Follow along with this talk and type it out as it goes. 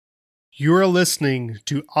You are listening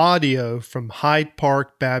to audio from Hyde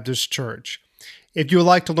Park Baptist Church. If you would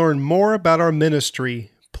like to learn more about our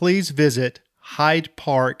ministry, please visit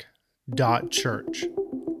hydepark.church.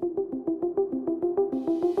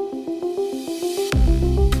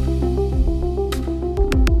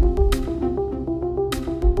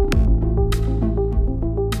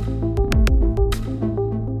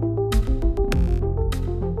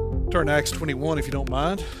 Turn to Acts 21 if you don't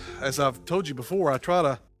mind. As I've told you before, I try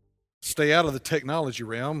to stay out of the technology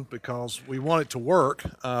realm because we want it to work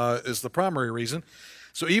is the primary reason.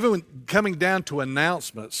 So even when coming down to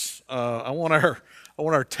announcements, I want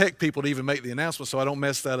our tech people to even make the announcement so I don't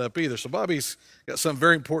mess that up either. So Bobby's got something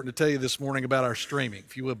very important to tell you this morning about our streaming.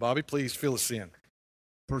 If you would, Bobby, please fill us in.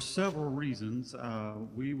 For several reasons,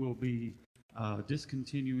 we will be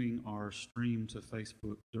discontinuing our stream to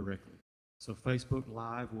Facebook directly. So Facebook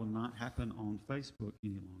Live will not happen on Facebook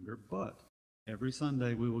any longer, but every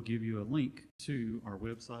Sunday we will give you a link to our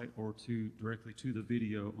website or directly to the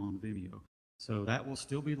video on Vimeo. So that will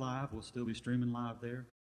still be live. We'll still be streaming live there,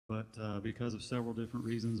 but because of several different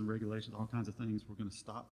reasons and regulations, all kinds of things, we're going to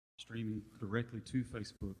stop streaming directly to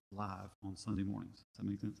Facebook Live on Sunday mornings. Does that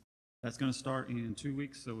make sense? That's going to start in 2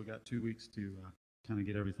 weeks, so we got 2 weeks to kind of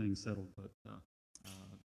get everything settled. But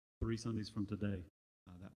 3 Sundays from today,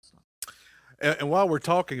 that will stop. And while we're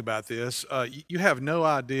talking about this, you have no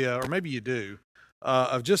idea, or maybe you do,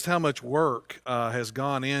 of just how much work has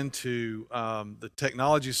gone into the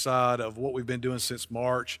technology side of what we've been doing since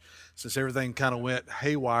March, since everything kind of went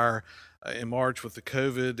haywire in March with the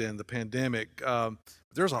COVID and the pandemic.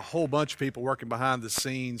 There's a whole bunch of people working behind the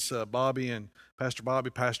scenes. Bobby,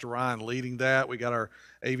 Pastor Ryan leading that. We got our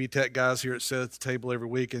AV Tech guys here that sit at the table every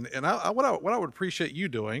week. And what I would appreciate you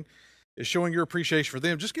doing is showing your appreciation for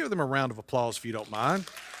them. Just give them a round of applause if you don't mind.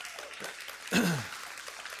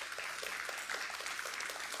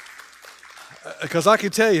 Because I can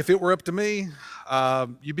tell you, if it were up to me,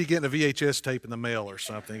 you'd be getting a VHS tape in the mail or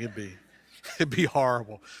something. It'd be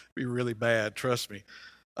horrible. It'd be really bad. Trust me.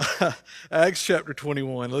 Acts chapter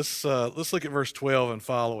 21. Let's look at verse 12 and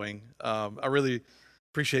following. I really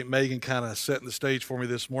appreciate Megan kind of setting the stage for me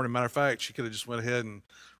this morning. Matter of fact, she could have just went ahead and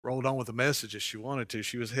rolled on with the message if she wanted to.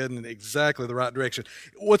 She was heading in exactly the right direction.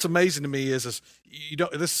 What's amazing to me is this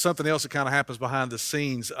is something else that kind of happens behind the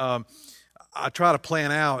scenes. I try to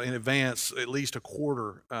plan out in advance, at least a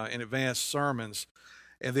quarter in advance sermons.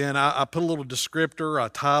 And then I put a little descriptor, I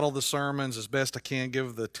title the sermons as best I can,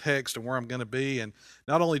 give the text and where I'm going to be. And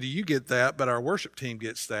not only do you get that, but our worship team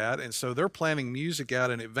gets that. And so they're planning music out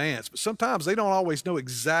in advance. But sometimes they don't always know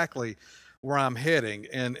exactly where I'm heading.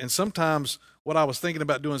 And sometimes what I was thinking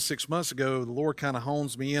about doing 6 months ago, the Lord kind of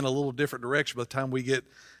hones me in a little different direction by the time we get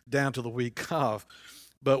down to the week of.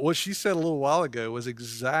 But what she said a little while ago was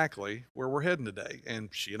exactly where we're heading today. And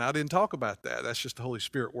she and I didn't talk about that. That's just the Holy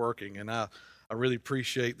Spirit working. And I really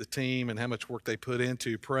appreciate the team and how much work they put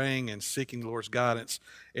into praying and seeking the Lord's guidance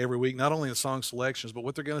every week, not only in song selections, but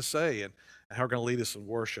what they're going to say and how they're going to lead us in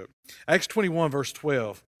worship. Acts 21, verse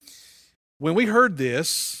 12. When we heard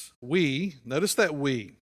this, notice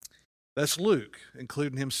that that's Luke,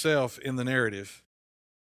 including himself in the narrative.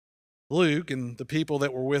 Luke and the people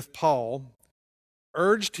that were with Paul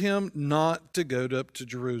urged him not to go up to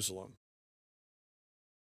Jerusalem.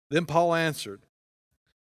 Then Paul answered,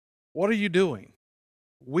 "What are you doing,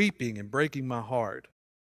 weeping and breaking my heart?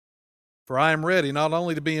 For I am ready not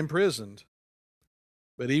only to be imprisoned,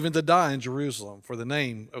 but even to die in Jerusalem for the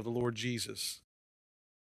name of the Lord Jesus."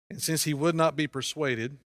 And since he would not be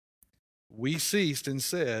persuaded, we ceased and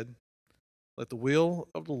said, "Let the will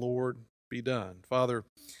of the Lord be done." Father,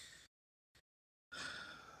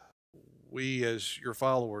 we as your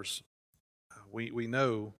followers, we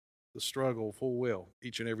know the struggle full well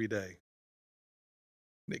each and every day.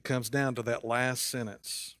 And it comes down to that last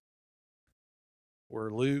sentence where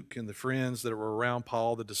Luke and the friends that were around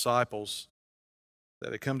Paul, the disciples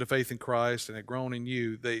that had come to faith in Christ and had grown in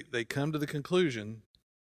you, they come to the conclusion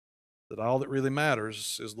that all that really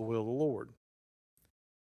matters is the will of the Lord,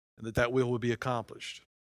 and that will be accomplished.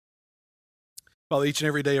 Father, each and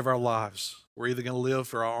every day of our lives, we're either going to live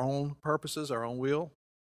for our own purposes, our own will,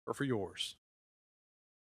 or for yours.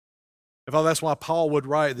 And Father, that's why Paul would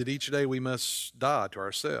write that each day we must die to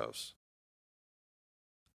ourselves.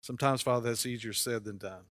 Sometimes, Father, that's easier said than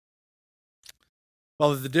done.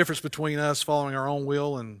 Father, the difference between us following our own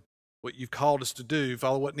will and what you've called us to do,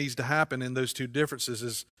 Father, what needs to happen in those two differences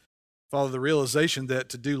is, Father, the realization that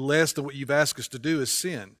to do less than what you've asked us to do is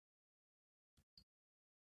sin.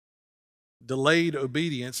 Delayed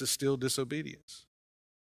obedience is still disobedience.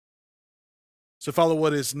 So, Father,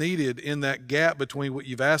 what is needed in that gap between what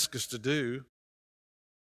you've asked us to do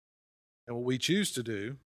And what we choose to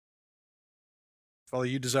do, Father,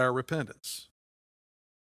 you desire repentance.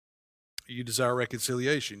 You desire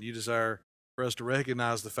reconciliation. You desire for us to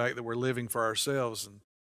recognize the fact that we're living for ourselves and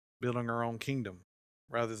building our own kingdom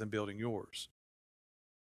rather than building yours.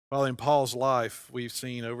 Father, in Paul's life, we've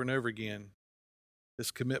seen over and over again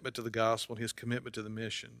his commitment to the gospel and his commitment to the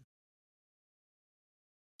mission.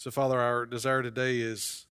 So, Father, our desire today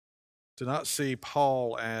is to not see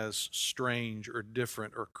Paul as strange or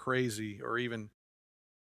different or crazy or even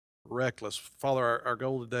reckless. Father, our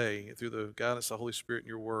goal today, through the guidance of the Holy Spirit and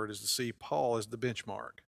your word, is to see Paul as the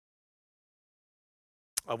benchmark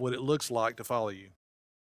of what it looks like to follow you.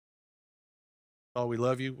 Father, we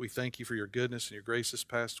love you. We thank you for your goodness and your grace this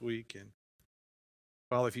past week. And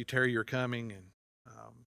Father, if you tarry your coming and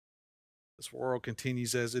this world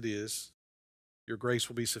continues as it is, your grace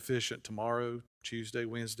will be sufficient tomorrow, Tuesday,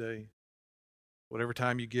 Wednesday, whatever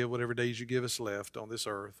time you give, whatever days you give us left on this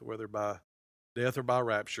earth, whether by death or by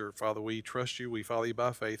rapture. Father, we trust you, we follow you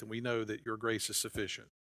by faith, and we know that your grace is sufficient.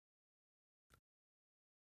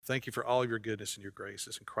 Thank you for all of your goodness and your grace.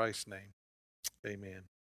 It's in Christ's name. Amen.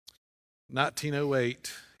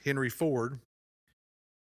 1908, Henry Ford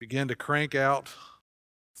began to crank out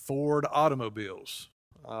Ford automobiles.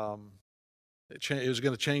 It was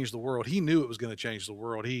going to change the world. He knew it was going to change the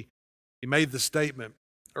world. He made the statement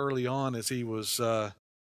early on as he was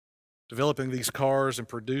developing these cars and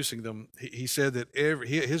producing them. He said that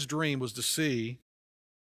his dream was to see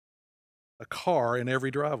a car in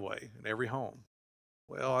every driveway, in every home.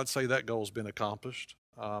 Well, I'd say that goal's been accomplished.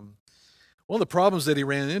 One of the problems that he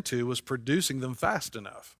ran into was producing them fast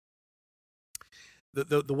enough.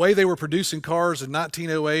 The way they were producing cars in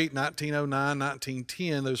 1908, 1909,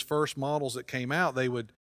 1910, those first models that came out, they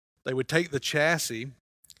would take the chassis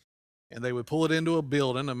and they would pull it into a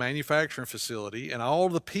building, a manufacturing facility, and all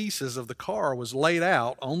the pieces of the car was laid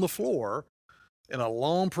out on the floor in a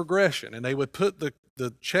long progression. And they would put the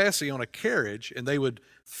chassis on a carriage, and they would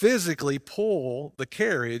physically pull the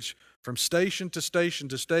carriage from station to station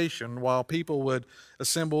to station while people would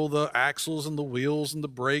assemble the axles and the wheels and the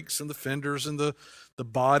brakes and the fenders and the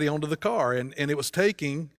body onto the car. And it was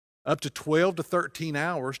taking up to 12 to 13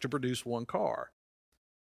 hours to produce one car.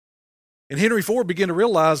 And Henry Ford began to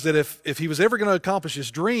realize that if he was ever going to accomplish his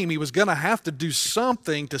dream, he was going to have to do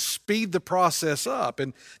something to speed the process up.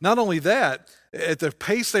 And not only that, at the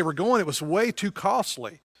pace they were going, it was way too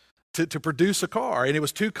costly to produce a car. And it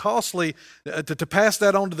was too costly to pass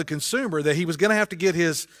that on to the consumer, that he was going to have to get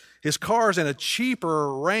his cars in a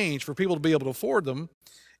cheaper range for people to be able to afford them.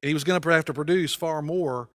 And he was going to have to produce far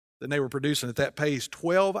more than they were producing at that pace,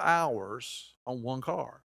 12 hours on one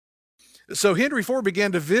car. So Henry Ford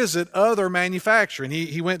began to visit other manufacturing.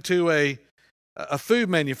 He went to a food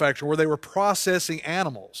manufacturer where they were processing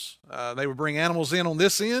animals. They would bring animals in on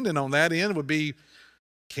this end, and on that end would be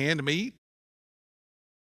canned meat,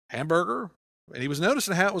 hamburger, and he was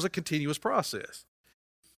noticing how it was a continuous process.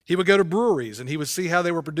 He would go to breweries and he would see how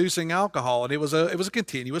they were producing alcohol, and it was a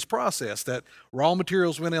continuous process. That raw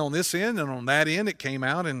materials went in on this end, and on that end it came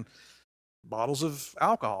out in bottles of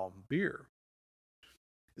alcohol, beer.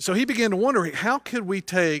 So he began to wonder, how could we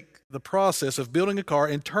take the process of building a car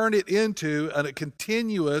and turn it into a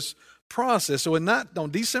continuous process? So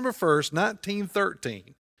on December 1st,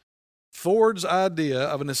 1913, Ford's idea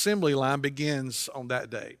of an assembly line begins on that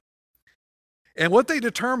day. And what they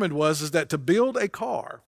determined was that to build a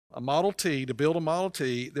car, a Model T,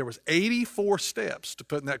 there was 84 steps to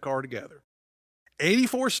putting that car together.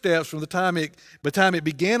 84 steps from the time it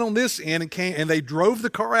began on this end and they drove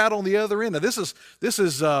the car out on the other end. Now this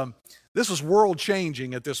is world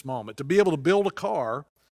changing at this moment, to be able to build a car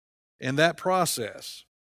in that process.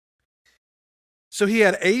 So he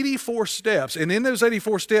had 84 steps, and in those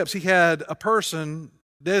 84 steps he had a person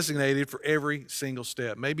designated for every single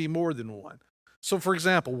step, maybe more than one. So for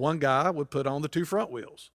example, one guy would put on the two front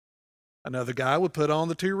wheels. Another guy would put on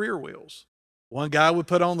the two rear wheels. One guy would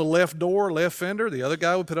put on the left door, left fender. The other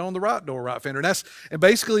guy would put on the right door, right fender. And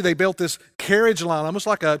basically they built this carriage line, almost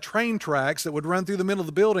like a train tracks that would run through the middle of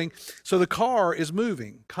the building. So the car is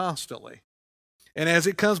moving constantly. And as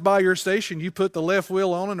it comes by your station, you put the left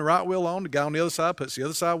wheel on and the right wheel on. The guy on the other side puts the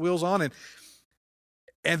other side wheels on.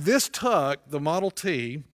 And this took the Model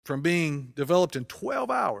T from being developed in 12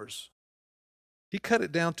 hours. He cut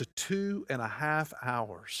it down to 2.5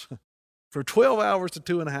 hours. From 12 hours to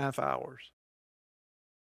 2.5 hours.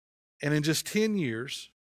 And in just 10 years,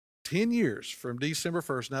 from December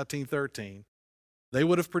 1st, 1913, they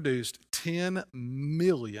would have produced 10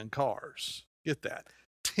 million cars. Get that.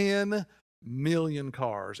 10 million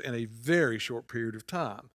cars in a very short period of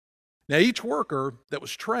time. Now, each worker that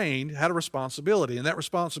was trained had a responsibility, and that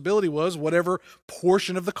responsibility was whatever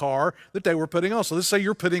portion of the car that they were putting on. So let's say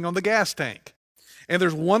you're putting on the gas tank. And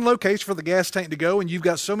there's one location for the gas tank to go, and you've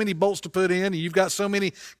got so many bolts to put in, and you've got so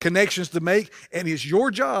many connections to make, and it's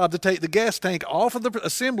your job to take the gas tank off of the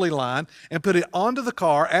assembly line and put it onto the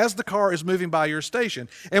car as the car is moving by your station.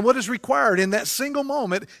 And what is required in that single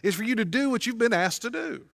moment is for you to do what you've been asked to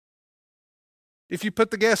do. If you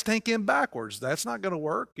put the gas tank in backwards, that's not going to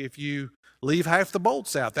work. If you leave half the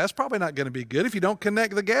bolts out, that's probably not going to be good. If you don't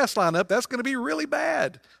connect the gas line up, that's going to be really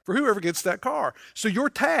bad for whoever gets that car. So your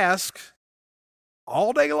task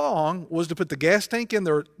all day long was to put the gas tank in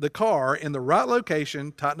the car in the right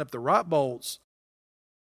location, tighten up the right bolts,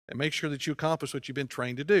 and make sure that you accomplish what you've been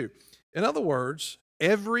trained to do. In other words,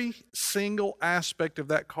 every single aspect of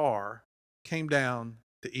that car came down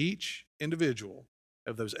to each individual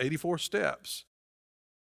of those 84 steps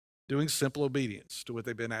doing simple obedience to what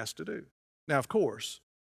they've been asked to do. Now, of course,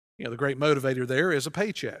 the great motivator there is a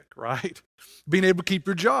paycheck, right? Being able to keep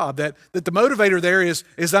your job. That the motivator there is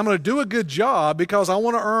I'm going to do a good job because I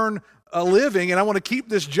want to earn a living and I want to keep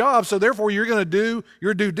this job, so therefore you're going to do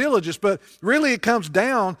your due diligence. But really it comes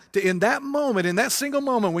down to in that moment, in that single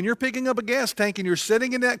moment when you're picking up a gas tank and you're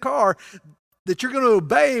sitting in that car, that you're going to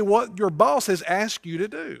obey what your boss has asked you to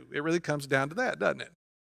do. It really comes down to that, doesn't it?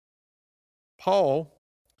 Paul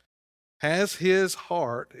has his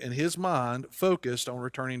heart and his mind focused on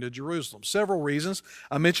returning to Jerusalem. Several reasons.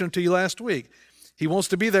 I mentioned them to you last week. He wants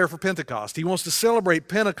to be there for Pentecost. He wants to celebrate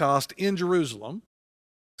Pentecost in Jerusalem.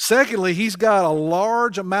 Secondly, he's got a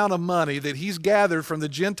large amount of money that he's gathered from the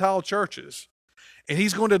Gentile churches, and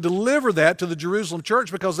he's going to deliver that to the Jerusalem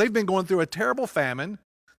church because they've been going through a terrible famine.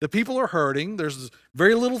 The people are hurting. There's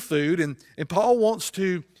very little food, and Paul wants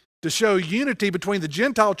to show unity between the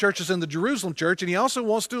Gentile churches and the Jerusalem church, and he also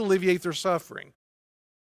wants to alleviate their suffering.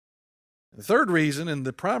 The third reason, and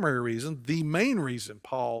the primary reason, the main reason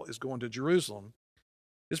Paul is going to Jerusalem,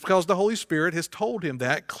 is because the Holy Spirit has told him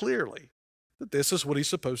that clearly, that this is what he's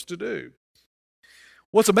supposed to do.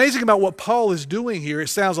 What's amazing about what Paul is doing here, it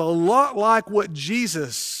sounds a lot like what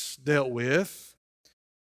Jesus dealt with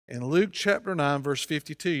in Luke chapter 9, verse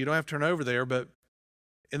 52. You don't have to turn over there, but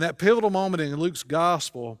in that pivotal moment in Luke's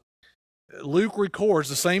gospel, Luke records,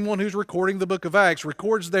 the same one who's recording the book of Acts,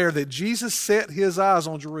 records there that Jesus set his eyes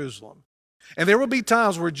on Jerusalem. And there would be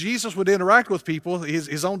times where Jesus would interact with people,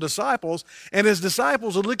 his own disciples, and his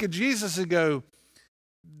disciples would look at Jesus and go,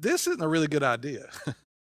 this isn't a really good idea.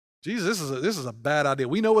 Jesus, this is a bad idea.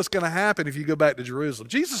 We know what's going to happen if you go back to Jerusalem.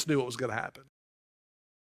 Jesus knew what was going to happen.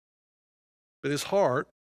 But his heart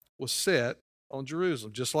was set on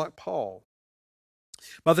Jerusalem, just like Paul.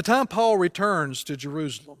 By the time Paul returns to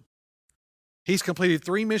Jerusalem, he's completed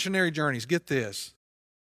 3 missionary journeys. Get this.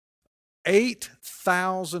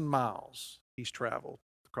 8,000 miles he's traveled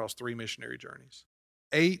across 3 missionary journeys.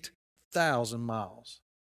 8,000 miles.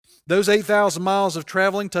 Those 8,000 miles of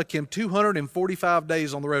traveling took him 245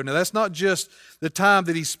 days on the road. Now, that's not just the time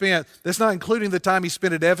that he spent. That's not including the time he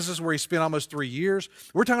spent at Ephesus, where he spent almost 3 years.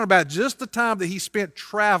 We're talking about just the time that he spent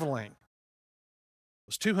traveling. It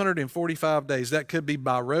was 245 days. That could be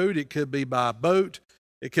by road. It could be by boat.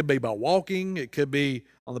 It could be by walking. It could be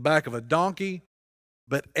on the back of a donkey.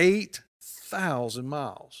 But 8,000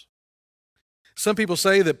 miles. Some people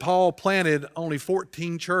say that Paul planted only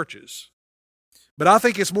 14 churches. But I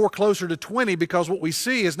think it's more closer to 20, because what we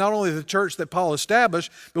see is not only the church that Paul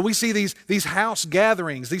established, but we see these house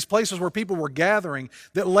gatherings, these places where people were gathering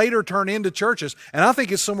that later turn into churches. And I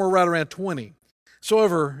think it's somewhere right around 20. So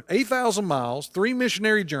over 8,000 miles, 3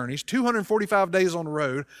 missionary journeys, 245 days on the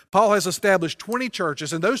road, Paul has established 20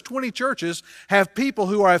 churches, and those 20 churches have people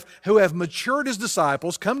who have matured as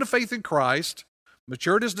disciples, come to faith in Christ,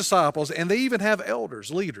 matured as disciples, and they even have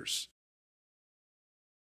elders, leaders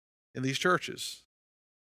in these churches.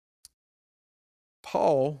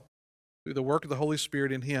 Paul, through the work of the Holy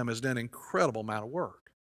Spirit in him, has done an incredible amount of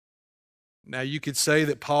work. Now, you could say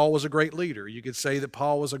that Paul was a great leader. You could say that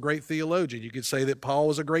Paul was a great theologian. You could say that Paul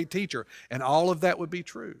was a great teacher, and all of that would be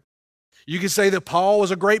true. You could say that Paul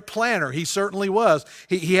was a great planner. He certainly was.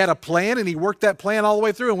 He had a plan, and he worked that plan all the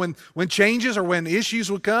way through. And when changes or when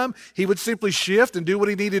issues would come, he would simply shift and do what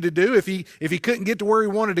he needed to do. If he couldn't get to where he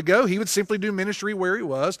wanted to go, he would simply do ministry where he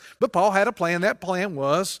was. But Paul had a plan. That plan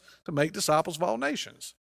was to make disciples of all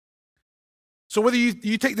nations. So whether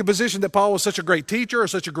you take the position that Paul was such a great teacher or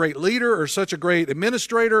such a great leader or such a great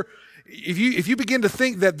administrator, if you begin to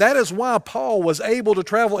think that is why Paul was able to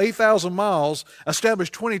travel 8,000 miles, establish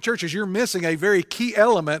 20 churches, you're missing a very key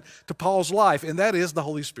element to Paul's life, and that is the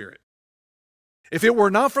Holy Spirit. If it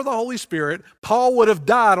were not for the Holy Spirit, Paul would have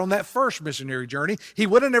died on that first missionary journey. He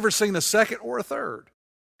would have never seen a second or a third.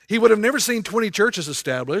 He would have never seen 20 churches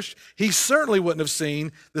established. He certainly wouldn't have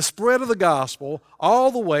seen the spread of the gospel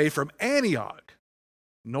all the way from Antioch,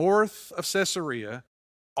 north of Caesarea,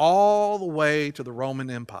 all the way to the Roman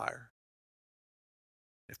Empire.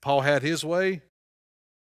 If Paul had his way,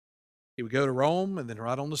 he would go to Rome and then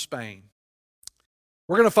right on to Spain.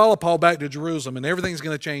 We're going to follow Paul back to Jerusalem, and everything's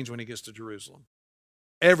going to change when he gets to Jerusalem.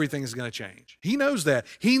 Everything's going to change. He knows that.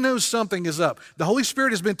 He knows something is up. The Holy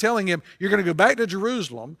Spirit has been telling him, you're going to go back to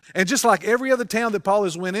Jerusalem, and just like every other town that Paul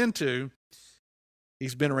has went into,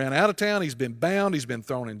 he's been around out of town, he's been bound, he's been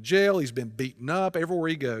thrown in jail, he's been beaten up everywhere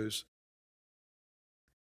he goes.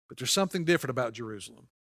 But there's something different about Jerusalem.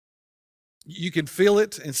 You can feel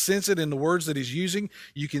it and sense it in the words that he's using.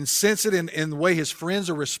 You can sense it in the way his friends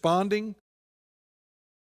are responding.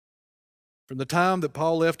 From the time that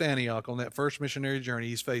Paul left Antioch on that first missionary journey,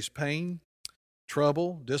 he's faced pain,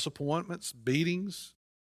 trouble, disappointments, beatings,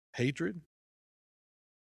 hatred.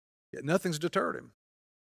 Yet nothing's deterred him.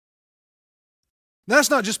 Now, that's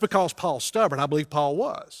not just because Paul's stubborn. I believe Paul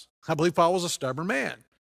was. I believe Paul was a stubborn man.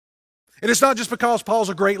 And it's not just because Paul's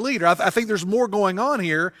a great leader. I think there's more going on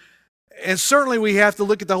here. And certainly we have to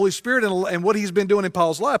look at the Holy Spirit and what he's been doing in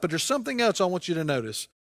Paul's life. But there's something else I want you to notice.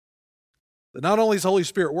 That not only is the Holy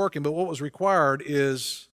Spirit working, but what was required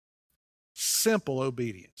is simple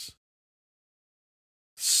obedience.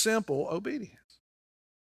 Simple obedience.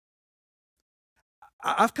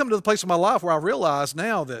 I've come to the place in my life where I realize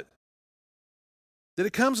now that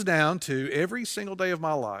it comes down to every single day of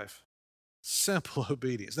my life, simple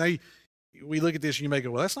obedience. Now, we look at this and you may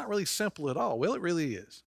go, well, that's not really simple at all. Well, it really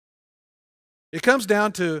is. It comes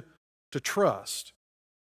down to trust.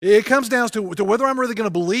 It comes down to whether I'm really going to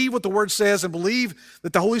believe what the Word says and believe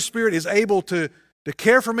that the Holy Spirit is able to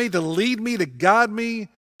care for me, to lead me, to guide me,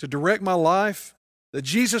 to direct my life, that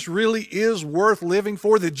Jesus really is worth living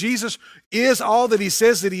for, that Jesus is all that He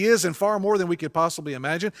says that He is and far more than we could possibly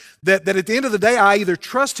imagine, that at the end of the day, I either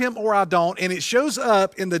trust Him or I don't, and it shows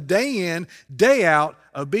up in the day in, day out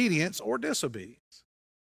obedience or disobedience.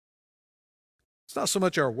 It's not so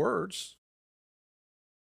much our words.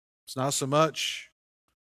 It's not so much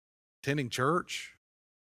attending church.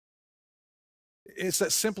 It's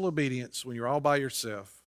that simple obedience when you're all by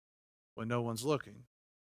yourself, when no one's looking.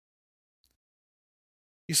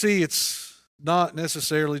 You see, it's not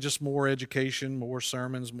necessarily just more education, more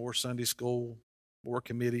sermons, more Sunday school, more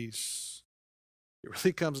committees. It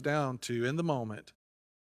really comes down to, in the moment,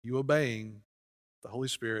 you obeying the Holy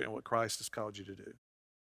Spirit and what Christ has called you to do.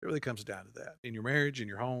 It really comes down to that. In your marriage, in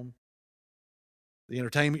your home, the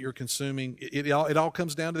entertainment you're consuming, it all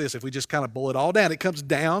comes down to this. If we just kind of boil it all down, it comes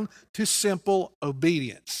down to simple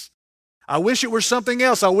obedience. I wish it were something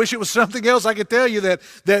else. I wish it was something else. I could tell you that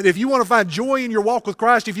if you want to find joy in your walk with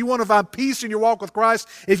Christ, if you want to find peace in your walk with Christ,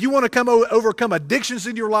 if you want to overcome addictions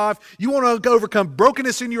in your life, you want to overcome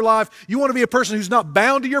brokenness in your life, you want to be a person who's not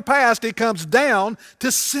bound to your past, it comes down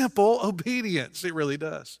to simple obedience. It really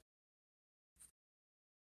does.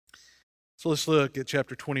 So let's look at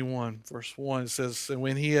chapter 21, verse 1. It says, and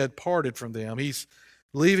when he had parted from them, he's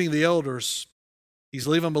leaving the elders. He's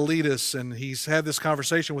leaving Miletus, and he's had this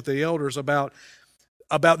conversation with the elders about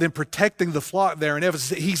them protecting the flock there in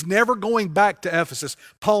Ephesus. He's never going back to Ephesus.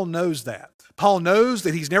 Paul knows that. Paul knows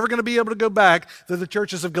that he's never going to be able to go back to the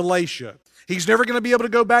churches of Galatia. He's never going to be able to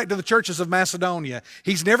go back to the churches of Macedonia.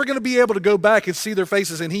 He's never going to be able to go back and see their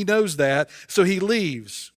faces, and he knows that, so he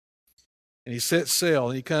leaves. And he sets sail,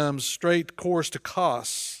 and he comes straight course to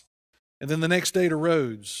Kos, and then the next day to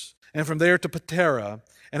Rhodes, and from there to Patara.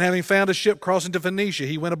 And having found a ship crossing to Phoenicia,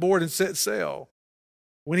 he went aboard and set sail.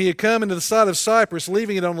 When he had come into the side of Cyprus,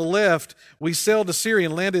 leaving it on the left, we sailed to Syria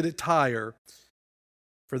and landed at Tyre,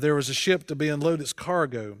 for there was a ship to be unload its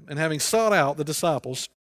cargo. And having sought out the disciples,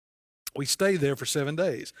 we stayed there for 7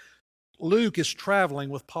 days. Luke is traveling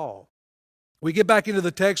with Paul. We get back into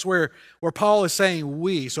the text where Paul is saying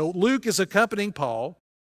we. So Luke is accompanying Paul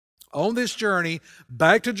on this journey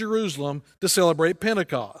back to Jerusalem to celebrate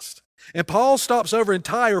Pentecost. And Paul stops over in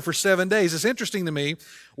Tyre for 7 days. It's interesting to me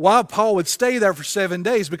why Paul would stay there for 7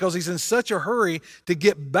 days, because he's in such a hurry to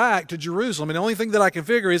get back to Jerusalem. And the only thing that I can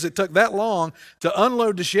figure is it took that long to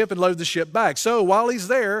unload the ship and load the ship back. So while he's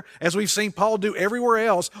there, as we've seen Paul do everywhere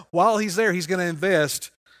else, while he's there, he's going to invest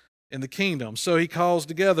in the kingdom. So he calls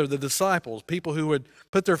together the disciples, people who would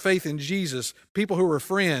put their faith in Jesus, people who were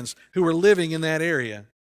friends, who were living in that area.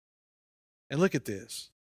 And look at this.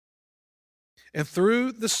 And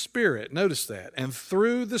through the Spirit, notice that, and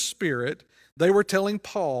through the Spirit, they were telling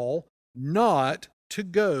Paul not to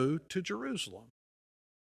go to Jerusalem.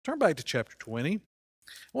 Turn back to chapter 20. I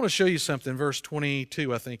want to show you something, verse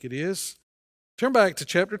 22, I think it is. Turn back to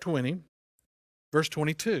chapter 20, verse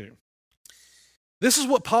 22. This is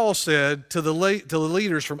what Paul said to the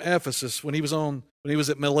leaders from Ephesus when he was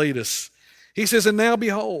at Miletus. He says, "And now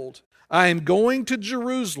behold, I am going to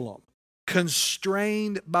Jerusalem,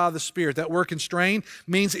 constrained by the Spirit." That word constrained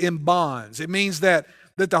means in bonds. It means that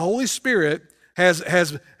the Holy Spirit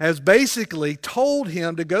has basically told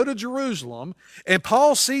him to go to Jerusalem, and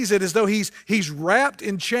Paul sees it as though he's wrapped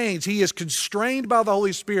in chains. He is constrained by the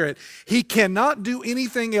Holy Spirit. He cannot do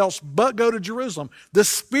anything else but go to Jerusalem. The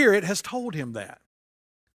Spirit has told him that.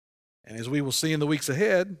 And as we will see in the weeks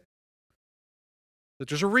ahead, that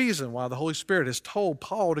there's a reason why the Holy Spirit has told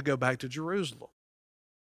Paul to go back to Jerusalem.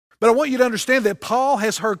 But I want you to understand that Paul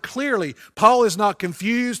has heard clearly. Paul is not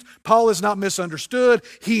confused. Paul is not misunderstood.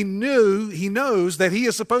 He knows that he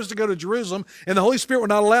is supposed to go to Jerusalem, and the Holy Spirit will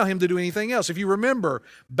not allow him to do anything else. If you remember,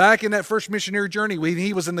 back in that first missionary journey, when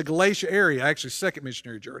he was in the Galatia area, actually second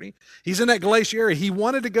missionary journey, he's in that Galatia area. He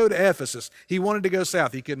wanted to go to Ephesus. He wanted to go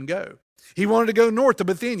south. He couldn't go. He wanted to go north to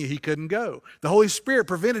Bithynia. He couldn't go. The Holy Spirit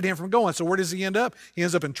prevented him from going. So where does he end up? He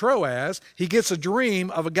ends up in Troas. He gets a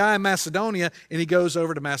dream of a guy in Macedonia, and he goes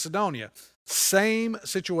over to Macedonia. Same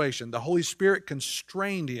situation. The Holy Spirit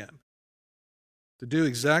constrained him to do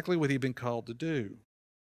exactly what he'd been called to do.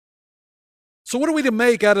 So what are we to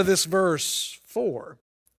make out of this verse 4?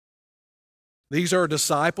 These are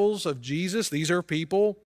disciples of Jesus. These are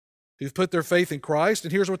people who've put their faith in Christ.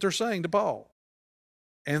 And here's what they're saying to Paul.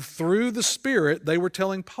 And through the Spirit, they were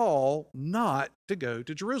telling Paul not to go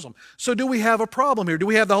to Jerusalem. So do we have a problem here? Do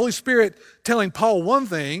we have the Holy Spirit telling Paul one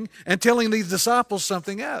thing and telling these disciples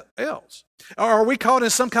something else? Or are we caught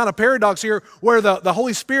in some kind of paradox here where the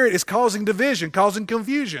Holy Spirit is causing division, causing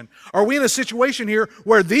confusion? Are we in a situation here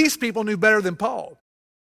where these people knew better than Paul?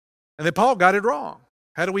 And then Paul got it wrong.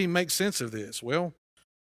 How do we make sense of this? Well,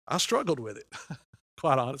 I struggled with it,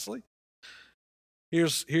 quite honestly.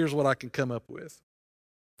 Here's what I can come up with.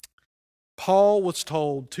 Paul was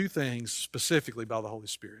told two things specifically by the Holy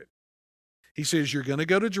Spirit. He says, you're going to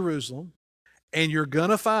go to Jerusalem, and you're going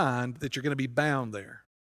to find that you're going to be bound there.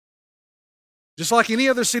 Just like any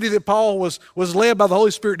other city that Paul was led by the Holy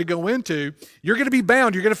Spirit to go into, you're going to be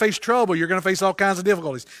bound, you're going to face trouble, you're going to face all kinds of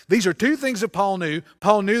difficulties. These are two things that Paul knew.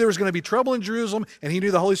 Paul knew there was going to be trouble in Jerusalem, and he knew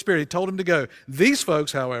the Holy Spirit had told him to go. These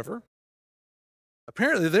folks, however,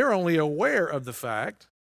 apparently they're only aware of the fact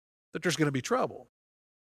that there's going to be trouble.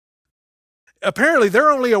 Apparently,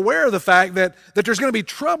 they're only aware of the fact that there's going to be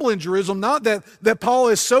trouble in Jerusalem, not that Paul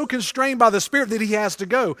is so constrained by the Spirit that he has to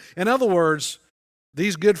go. In other words,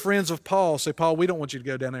 these good friends of Paul say, Paul, we don't want you to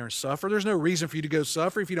go down there and suffer. There's no reason for you to go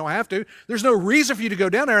suffer if you don't have to. There's no reason for you to go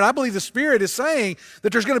down there. And I believe the Spirit is saying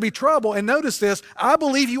that there's going to be trouble. And notice this, I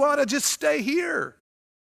believe you ought to just stay here.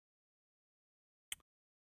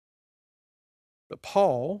 But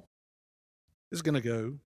Paul is going to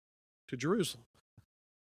go to Jerusalem.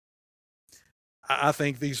 I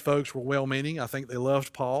think these folks were well-meaning. I think they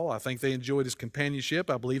loved Paul. I think they enjoyed his companionship.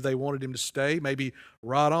 I believe they wanted him to stay, maybe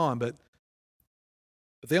right on. But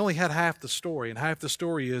they only had half the story, and half the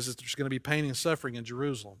story is that there's going to be pain and suffering in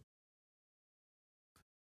Jerusalem.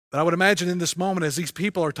 But I would imagine in this moment, as these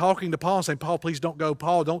people are talking to Paul and saying, Paul, please don't go.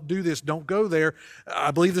 Paul, don't do this. Don't go there.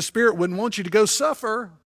 I believe the Spirit wouldn't want you to go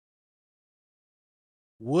suffer.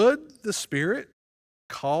 Would the Spirit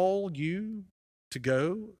call you to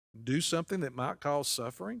go do something that might cause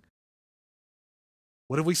suffering?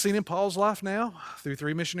 What have we seen in Paul's life now through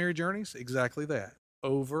 3 missionary journeys? Exactly that.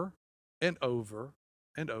 Over and over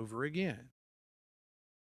and over again.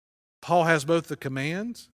 Paul has both the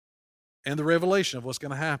command and the revelation of what's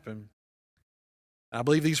going to happen. I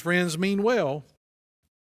believe these friends mean well,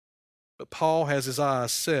 but Paul has his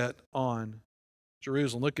eyes set on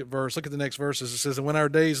Jerusalem. Look at the next verses. It says, and when our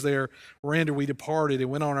days there were ended, we departed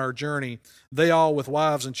and went on our journey. They all with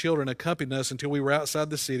wives and children accompanied us until we were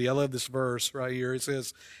outside the city. I love this verse right here. It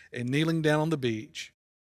says, and kneeling down on the beach,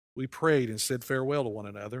 we prayed and said farewell to one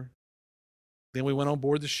another. Then we went on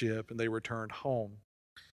board the ship and they returned home.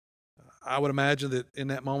 I would imagine that in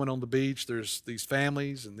that moment on the beach, there's these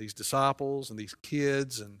families and these disciples and these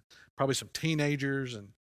kids and probably some teenagers, and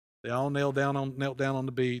they all knelt down on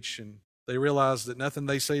the beach, and they realized that nothing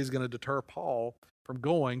they say is going to deter Paul from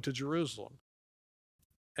going to Jerusalem.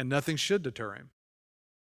 And nothing should deter him.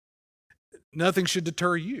 Nothing should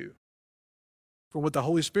deter you from what the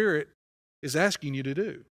Holy Spirit is asking you to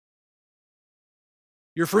do.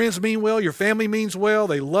 Your friends mean well, your family means well,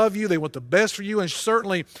 they love you, they want the best for you, and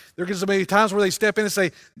certainly there are going to be times where they step in and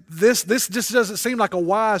say, this just doesn't seem like a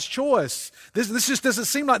wise choice. This just doesn't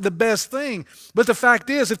seem like the best thing. But the fact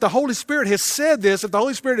is, if the Holy Spirit has said this, if the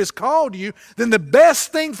Holy Spirit has called you, then the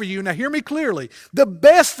best thing for you, now hear me clearly, the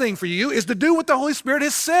best thing for you is to do what the Holy Spirit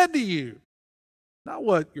has said to you. Not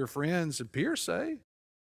what your friends and peers say,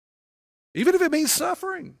 even if it means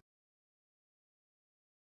suffering.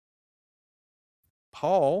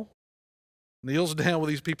 Paul kneels down with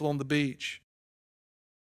these people on the beach.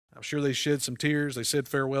 I'm sure they shed some tears. They said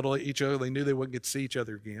farewell to each other. They knew they wouldn't get to see each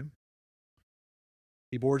other again.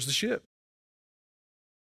 He boards the ship.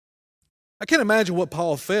 I can't imagine what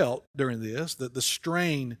Paul felt during this, the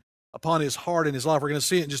strain upon his heart and his life. We're going to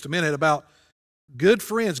see it in just a minute about good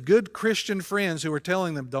friends, good Christian friends who are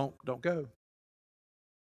telling them, don't go.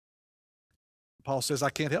 Paul says, I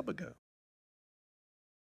can't help but go.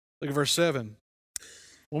 Look at verse 7.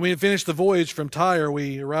 When we had finished the voyage from Tyre,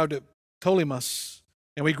 we arrived at Ptolemais,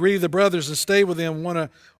 and we greeted the brothers and stayed with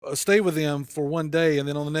them for one day. And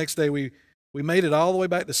then on the next day, we made it all the way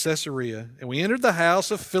back to Caesarea, and we entered the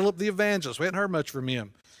house of Philip the evangelist. We hadn't heard much from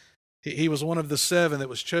him. He was one of the 7 that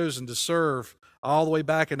was chosen to serve all the way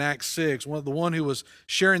back in Acts 6, the one who was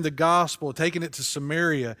sharing the gospel, taking it to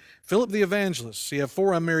Samaria. Philip the evangelist. He had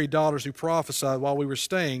 4 unmarried daughters who prophesied while we were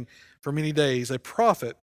staying for many days. A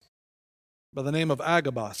prophet by the name of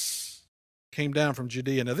Agabus came down from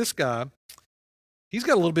Judea. Now this guy, he's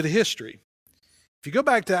got a little bit of history. If you go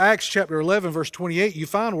back to Acts chapter 11, verse 28, you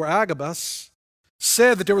find where Agabus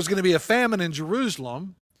said that there was going to be a famine in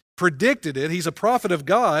Jerusalem, predicted it. He's a prophet of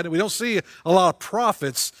God. We don't see a lot of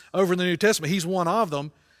prophets over in the New Testament. He's one of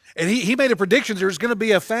them. And he made a prediction there's going to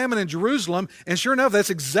be a famine in Jerusalem, and sure enough, that's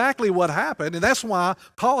exactly what happened. And that's why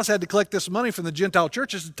Paul has had to collect this money from the Gentile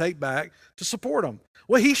churches to take back to support them.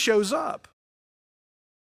 Well, he shows up.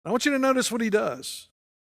 I want you to notice what he does.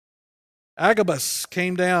 Agabus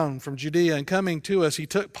came down from Judea, and coming to us, he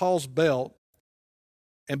took Paul's belt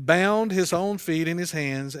and bound his own feet in his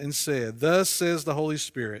hands and said, Thus says the Holy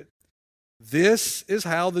Spirit, this is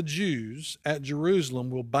how the Jews at Jerusalem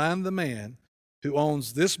will bind the man who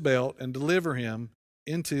owns this belt and deliver him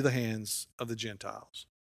into the hands of the Gentiles.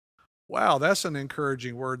 Wow, that's an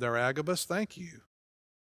encouraging word there, Agabus. Thank you.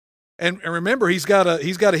 And remember, he's got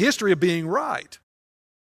a history of being right.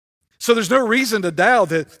 So there's no reason to doubt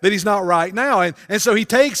that he's not right now. And so he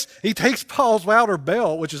takes Paul's outer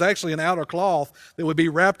belt, which is actually an outer cloth that would be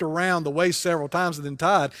wrapped around the waist several times and then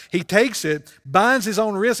tied. He takes it, binds his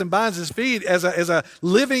own wrists and binds his feet as a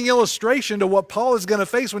living illustration to what Paul is going to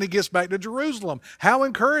face when he gets back to Jerusalem. How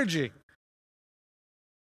encouraging.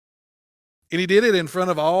 And he did it in front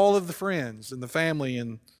of all of the friends and the family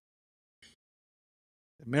and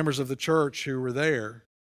members of the church who were there.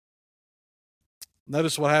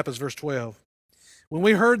 Notice what happens, verse 12. When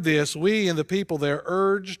we heard this, we and the people there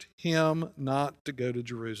urged him not to go to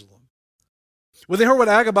Jerusalem. When they heard what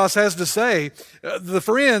Agabus has to say, the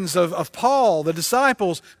friends of Paul, the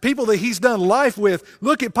disciples, people that he's done life with,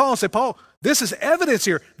 look at Paul and say, Paul, this is evidence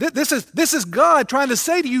here. This is God trying to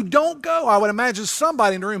say to you, don't go. I would imagine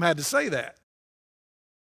somebody in the room had to say that.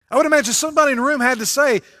 I would imagine somebody in the room had to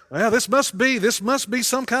say, well, this must be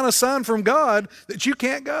some kind of sign from God that you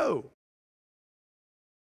can't go.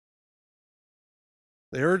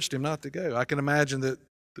 They urged him not to go. I can imagine that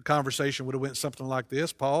the conversation would have went something like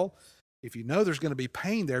this. Paul, if you know there's going to be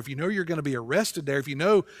pain there, if you know you're going to be arrested there, if you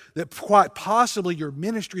know that quite possibly your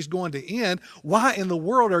ministry is going to end, why in the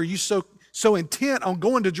world are you so intent on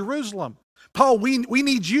going to Jerusalem? Paul, we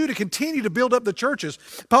need you to continue to build up the churches.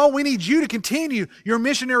 Paul, we need you to continue your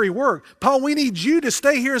missionary work. Paul, we need you to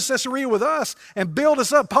stay here in Caesarea with us and build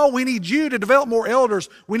us up. Paul, we need you to develop more elders.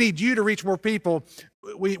 We need you to reach more people.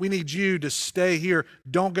 We need you to stay here.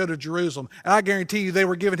 Don't go to Jerusalem. And I guarantee you they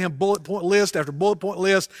were giving him bullet point list after bullet point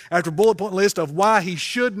list after bullet point list of why he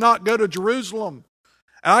should not go to Jerusalem.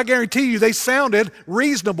 And I guarantee you they sounded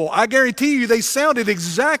reasonable. I guarantee you they sounded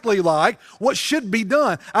exactly like what should be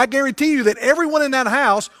done. I guarantee you that everyone in that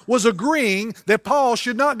house was agreeing that Paul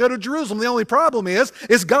should not go to Jerusalem. The only problem is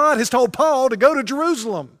God has told Paul to go to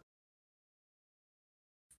Jerusalem.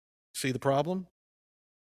 See the problem?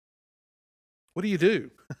 What do you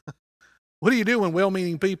do? What do you do when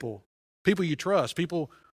well-meaning people you trust, people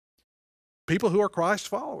who are Christ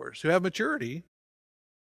followers, who have maturity,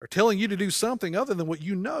 are telling you to do something other than what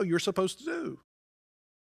you know you're supposed to do?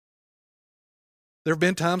 There have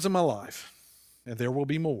been times in my life, and there will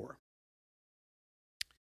be more,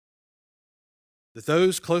 that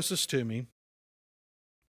those closest to me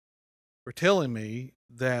were telling me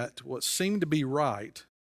that what seemed to be right,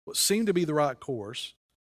 what seemed to be the right course,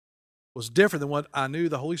 was different than what I knew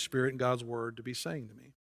the Holy Spirit and God's Word to be saying to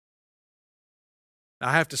me.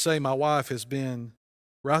 I have to say, my wife has been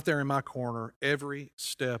right there in my corner every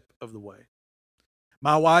step of the way.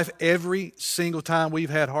 My wife, every single time we've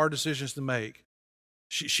had hard decisions to make,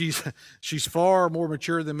 she's far more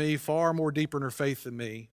mature than me, far more deeper in her faith than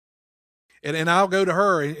me. And I'll go to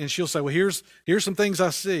her and she'll say, well, here's some things I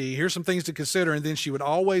see. Here's some things to consider. And then she would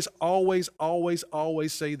always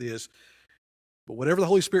say this, but whatever the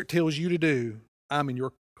Holy Spirit tells you to do, I'm in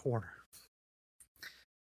your corner.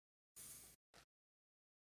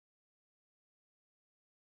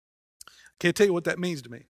 Can't tell you what that means to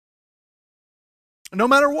me. No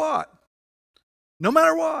matter what,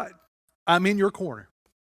 I'm in your corner.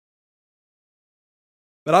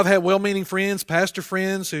 But I've had well-meaning friends, pastor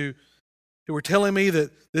friends who were telling me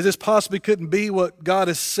that this possibly couldn't be what God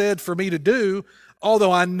has said for me to do,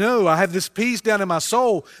 although I know I have this peace down in my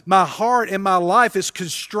soul, my heart and my life is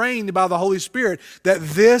constrained by the Holy Spirit, that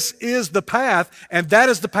this is the path, and that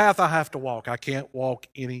is the path I have to walk. I can't walk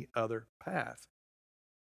any other path.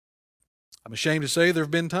 I'm ashamed to say there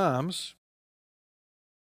have been times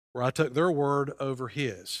where I took their word over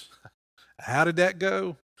His. How did that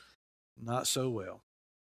go? Not so well.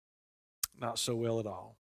 Not so well at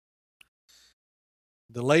all.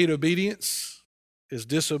 Delayed obedience is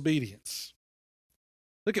disobedience.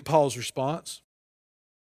 Look at Paul's response.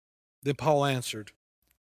 Then Paul answered.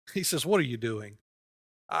 He says, what are you doing?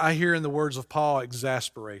 I hear in the words of Paul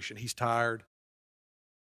exasperation. He's tired.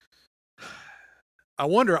 I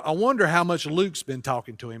wonder how much Luke's been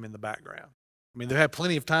talking to him in the background. I mean, they've had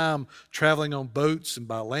plenty of time traveling on boats and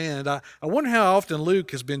by land. I wonder how often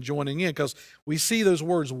Luke has been joining in, because we see those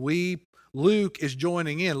words, Luke is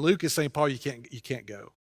joining in. Luke is saying, Paul, you can't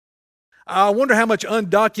go. I wonder how much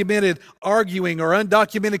undocumented arguing or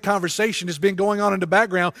undocumented conversation has been going on in the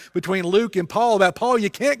background between Luke and Paul about, Paul, you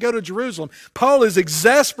can't go to Jerusalem. Paul is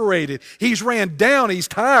exasperated. He's ran down. He's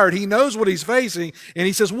tired. He knows what he's facing. And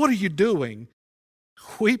he says, what are you doing?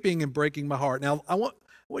 Weeping and breaking my heart. Now, I want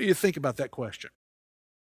you to think about that question.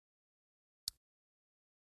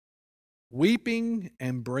 Weeping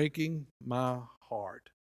and breaking my heart.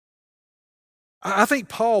 I think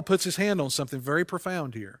Paul puts his hand on something very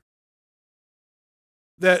profound here.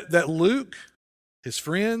 That Luke, his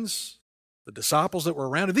friends, the disciples that were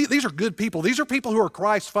around him, these are good people. These are people who are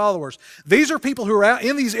Christ followers. These are people who are out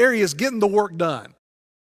in these areas getting the work done.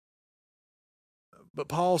 But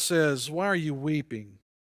Paul says, why are you weeping?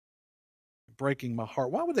 Breaking my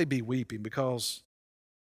heart. Why would they be weeping? Because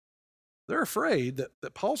they're afraid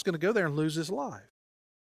that Paul's going to go there and lose his life.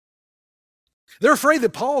 They're afraid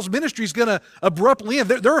that Paul's ministry is going to abruptly end.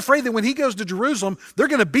 They're afraid that when he goes to Jerusalem, they're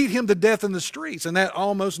going to beat him to death in the streets. And that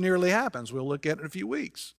almost nearly happens. We'll look at it in a few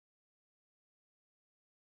weeks.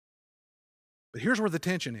 But here's where the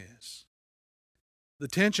tension is. The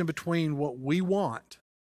tension between what we want,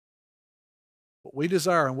 what we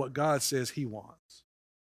desire, and what God says He wants.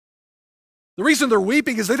 The reason they're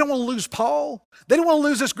weeping is they don't want to lose Paul. They don't want to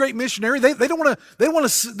lose this great missionary. They don't want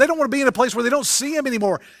to be in a place where they don't see him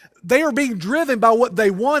anymore. They are being driven by what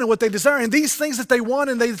they want and what they desire. And these things that they want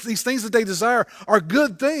and these things that they desire are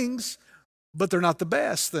good things, but they're not the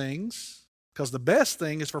best things, because the best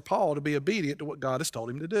thing is for Paul to be obedient to what God has told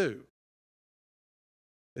him to do.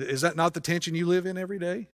 Is that not the tension you live in every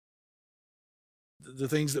day? The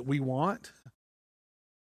things that we want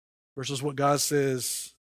versus what God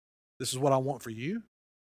says, this is what I want for you.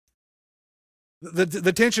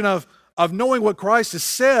 The tension of knowing what Christ has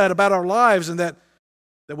said about our lives and that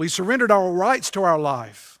we surrendered our rights to our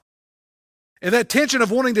life. And that tension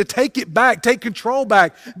of wanting to take it back, take control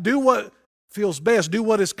back, do what feels best, do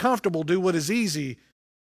what is comfortable, do what is easy,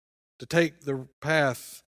 to take the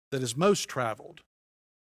path that is most traveled,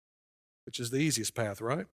 which is the easiest path,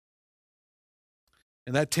 right?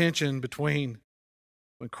 And that tension between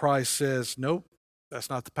when Christ says, nope, that's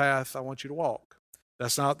not the path I want you to walk.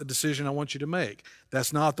 That's not the decision I want you to make.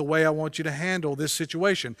 That's not the way I want you to handle this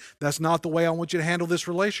situation. That's not the way I want you to handle this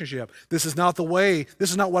relationship. This is not the way, this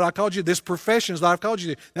is not what I called you, this profession that I've called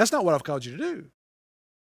you to. That's not what I've called you to do.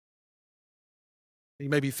 You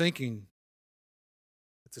may be thinking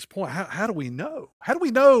at this point, how do we know? How do we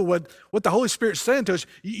know what the Holy Spirit's saying to us?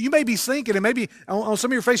 You may be thinking, and maybe on some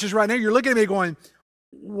of your faces right now, you're looking at me going,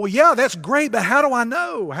 well, yeah, that's great, but how do I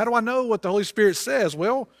know? How do I know what the Holy Spirit says?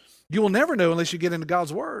 Well, you will never know unless you get into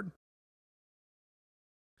God's Word.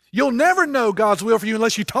 You'll never know God's will for you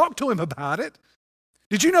unless you talk to Him about it.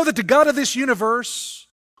 Did you know that the God of this universe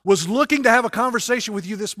was looking to have a conversation with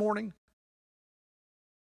you this morning?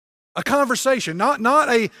 A conversation, not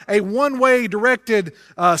a one-way directed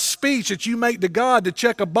speech that you make to God to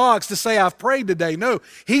check a box to say, I've prayed today. No,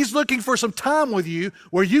 He's looking for some time with you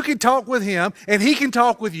where you can talk with Him and He can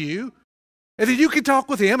talk with you, and then you can talk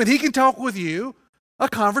with Him and He can talk with you. A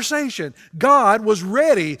conversation. God was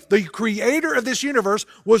ready. The creator of this universe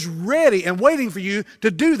was ready and waiting for you to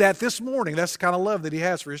do that this morning. That's the kind of love that He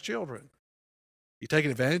has for His children. You taking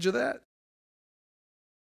advantage of that?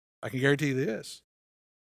 I can guarantee you this.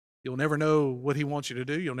 You'll never know what He wants you to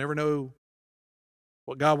do. You'll never know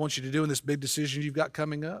what God wants you to do in this big decision you've got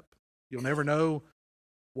coming up. You'll never know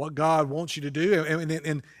what God wants you to do.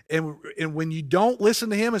 And when you don't listen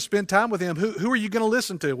to Him and spend time with Him, who are you going to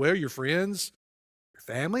listen to? Well, your friends, your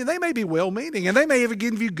family. They may be well-meaning, and they may even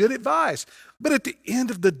give you good advice. But at the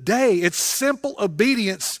end of the day, it's simple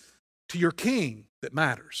obedience to your King that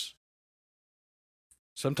matters.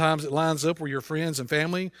 Sometimes it lines up where your friends and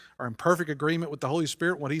family are in perfect agreement with the Holy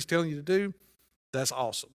Spirit, what He's telling you to do. That's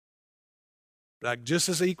awesome. Like just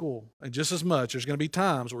as equal and just as much, there's going to be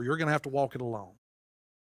times where you're going to have to walk it alone.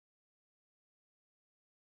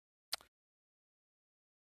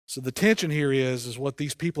 So the tension here is what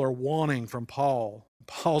these people are wanting from Paul.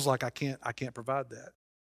 Paul's like, I can't provide that.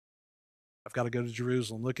 I've got to go to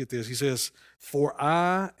Jerusalem. Look at this. He says, for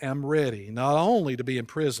I am ready not only to be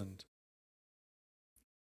imprisoned,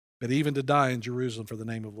 but even to die in Jerusalem for the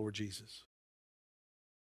name of Lord Jesus.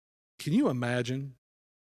 Can you imagine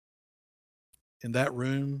in that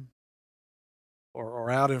room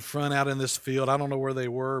or out in front, out in this field? I don't know where they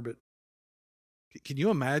were, but can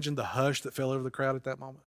you imagine the hush that fell over the crowd at that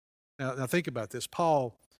moment? Now think about this.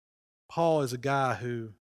 Paul is a guy who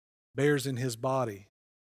bears in his body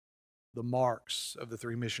the marks of the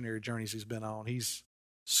 3 missionary journeys he's been on. He's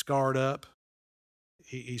scarred up.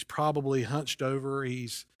 He's probably hunched over.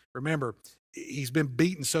 Remember, he's been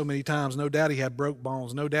beaten so many times. No doubt he had broke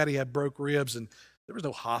bones. No doubt he had broke ribs, and there was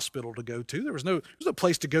no hospital to go to. There was no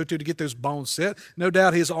place to go to get those bones set. No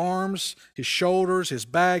doubt his arms, his shoulders, his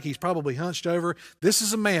back, he's probably hunched over. This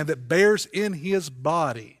is a man that bears in his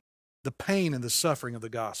body the pain and the suffering of the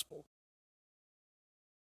gospel.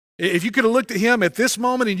 If you could have looked at him at this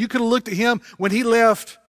moment and you could have looked at him when he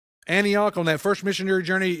left Antioch on that first missionary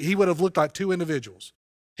journey, he would have looked like 2 individuals.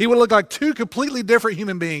 He would look like 2 completely different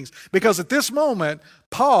human beings, because at this moment,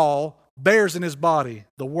 Paul bears in his body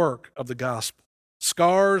the work of the gospel.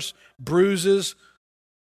 Scars, bruises,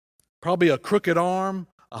 probably a crooked arm,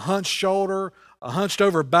 a hunched shoulder, a hunched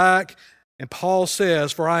over back. And Paul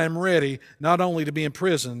says, for I am ready not only to be in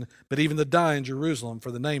prison, but even to die in Jerusalem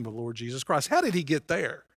for the name of Lord Jesus Christ. How did he get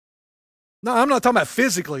there? No, I'm not talking about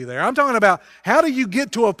physically there. I'm talking about how do you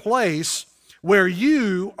get to a place where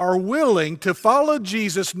you are willing to follow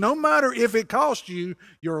Jesus no matter if it costs you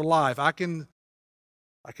your life. I can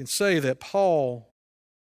say that Paul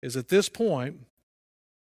is at this point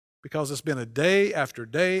because it's been a day after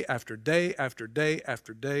day after day after day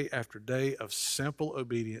after day after day of simple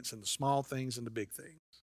obedience in the small things and the big things.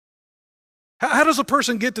 How does a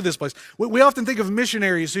person get to this place? We often think of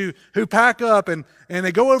missionaries who pack up and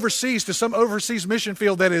they go overseas to some overseas mission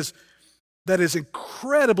field that is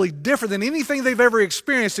incredibly different than anything they've ever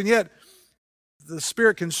experienced, and yet the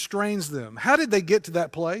Spirit constrains them. How did they get to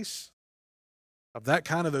that place of that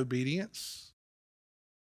kind of obedience?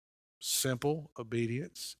 Simple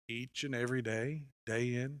obedience each and every day,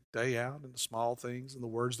 day in, day out, in the small things and the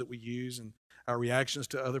words that we use and our reactions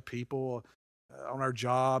to other people on our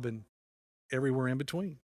job and everywhere in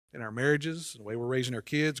between, in our marriages, the way we're raising our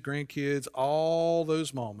kids, grandkids, all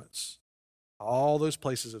those moments, all those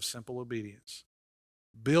places of simple obedience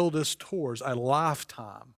build us towards a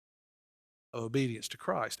lifetime of obedience to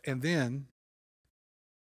Christ. And then,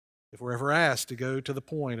 if we're ever asked to go to the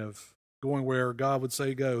point of going where God would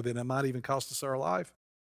say go, then it might even cost us our life.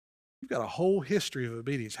 You've got a whole history of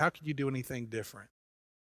obedience. How could you do anything different?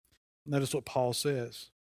 Notice what Paul says.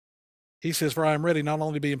 He says, for I am ready not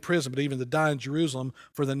only to be in prison, but even to die in Jerusalem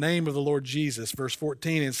for the name of the Lord Jesus. Verse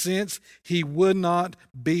 14, and since he would not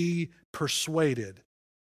be persuaded.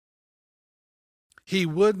 He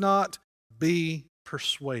would not be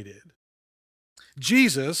persuaded.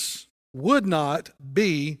 Jesus would not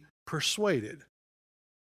be persuaded.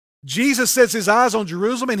 Jesus sets his eyes on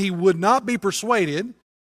Jerusalem and he would not be persuaded.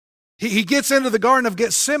 He gets into the Garden of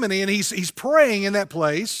Gethsemane and he's praying in that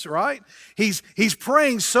place, right? He's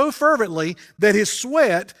praying so fervently that his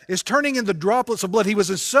sweat is turning into droplets of blood. He was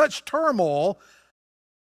in such turmoil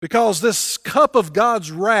because this cup of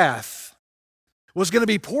God's wrath was going to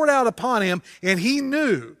be poured out upon him, and he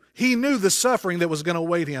knew the suffering that was going to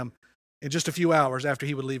await him in just a few hours after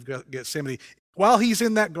he would leave Gethsemane. While he's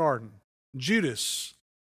in that garden, Judas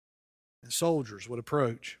and soldiers would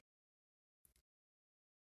approach.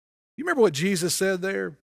 You remember what Jesus said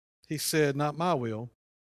there? He said, not my will,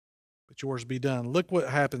 but yours be done. Look what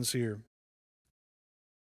happens here.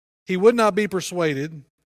 He would not be persuaded.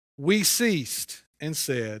 We ceased and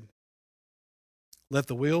said, let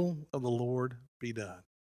the will of the Lord be done.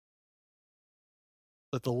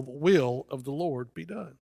 Let the will of the Lord be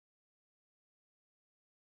done.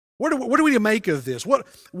 What are we to make of this? What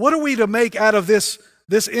are we to make out of this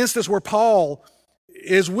instance where Paul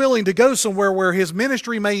is willing to go somewhere where his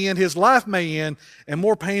ministry may end, his life may end, and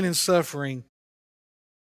more pain and suffering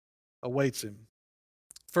awaits him?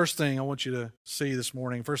 First thing I want you to see this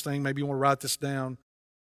morning, first thing, maybe you want to write this down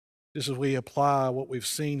just as we apply what we've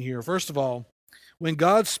seen here. First of all, when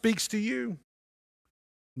God speaks to you,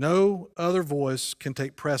 no other voice can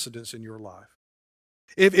take precedence in your life.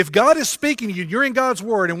 If God is speaking to you, you're in God's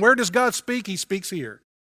Word, and where does God speak? He speaks here.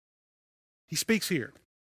 He speaks here.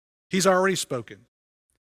 He's already spoken.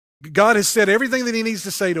 God has said everything that He needs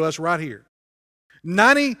to say to us right here.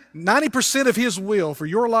 90% of His will for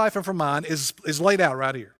your life and for mine is laid out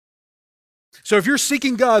right here. So if you're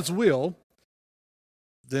seeking God's will,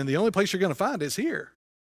 then the only place you're going to find it is here.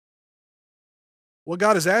 What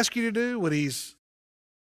God has asked you to do, where He's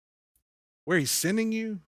sending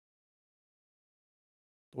you,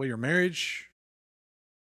 the way your marriage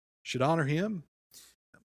should honor Him,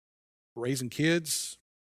 raising kids,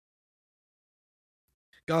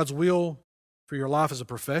 God's will for your life as a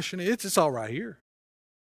profession, it's all right here.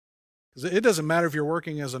 It doesn't matter if you're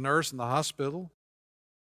working as a nurse in the hospital.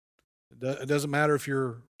 It doesn't matter if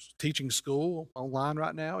you're teaching school online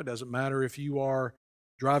right now. It doesn't matter if you are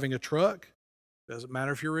driving a truck. It doesn't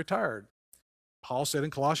matter if you're retired. Paul said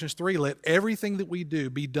in Colossians 3, let everything that we do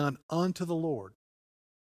be done unto the Lord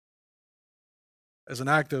as an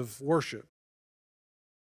act of worship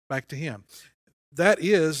back to Him. That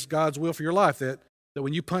is God's will for your life, that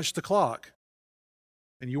when you punch the clock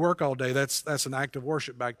and you work all day, that's an act of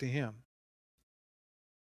worship back to Him.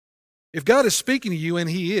 If God is speaking to you, and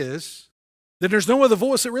He is, then there's no other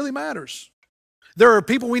voice that really matters. There are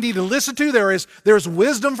people we need to listen to. There's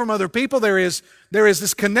wisdom from other people. There is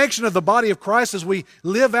this connection of the body of Christ as we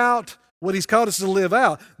live out what He's called us to live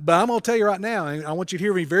out. But I'm going to tell you right now, and I want you to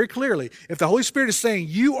hear me very clearly, if the Holy Spirit is saying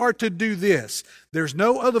you are to do this, there's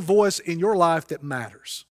no other voice in your life that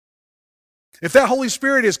matters. If that Holy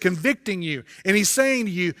Spirit is convicting you and He's saying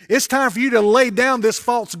to you, it's time for you to lay down this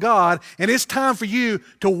false god and it's time for you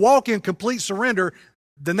to walk in complete surrender,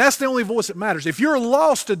 then that's the only voice that matters. If you're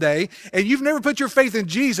lost today and you've never put your faith in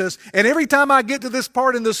Jesus, and every time I get to this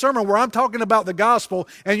part in the sermon where I'm talking about the gospel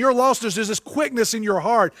and you're lost, there's this quickness in your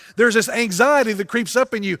heart, there's this anxiety that creeps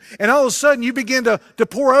up in you, and all of a sudden you begin to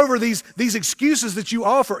pour over these excuses that you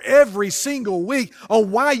offer every single week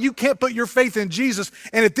on why you can't put your faith in Jesus,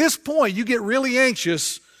 and at this point you get really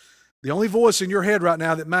anxious. The only voice in your head right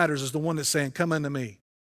now that matters is the one that's saying, come unto me.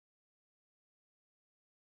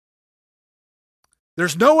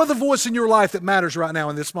 There's no other voice in your life that matters right now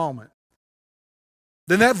in this moment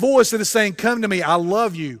than that voice that is saying, come to me, I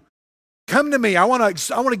love you. Come to me, I want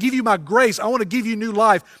to give you my grace. I want to give you new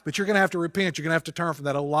life, but you're going to have to repent. You're going to have to turn from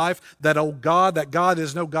that old life, that old God, that God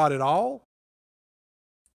is no God at all.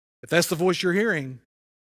 If that's the voice you're hearing,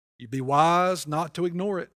 you'd be wise not to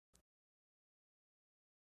ignore it.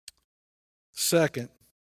 Second,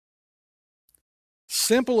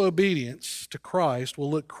 simple obedience to Christ will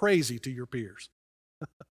look crazy to your peers.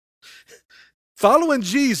 Following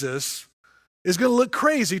Jesus is going to look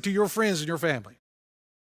crazy to your friends and your family.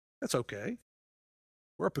 That's okay.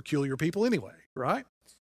 We're a peculiar people anyway, right?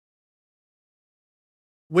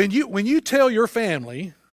 When you tell your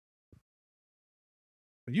family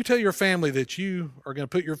that you are going to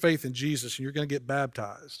put your faith in Jesus and you're going to get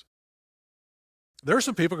baptized, there are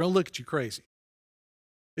some people going to look at you crazy.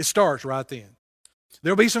 It starts right then.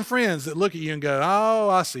 There'll be some friends that look at you and go, oh,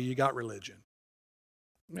 I see, you got religion.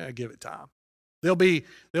 Yeah, give it time. There'll be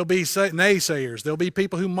naysayers. There'll be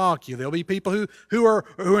people who mock you. There'll be people who are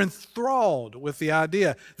enthralled with the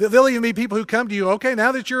idea. There'll even be people who come to you, okay,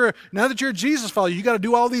 now that you're a Jesus follower, you got to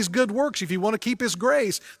do all these good works if you want to keep His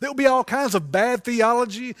grace. There'll be all kinds of bad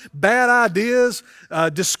theology, bad ideas,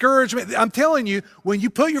 discouragement. I'm telling you, when you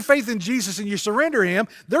put your faith in Jesus and you surrender Him,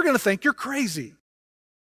 they're going to think you're crazy.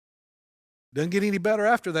 Doesn't get any better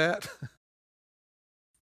after that.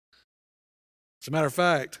 As a matter of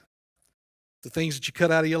fact, the things that you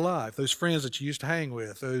cut out of your life, those friends that you used to hang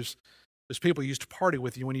with, those people you used to party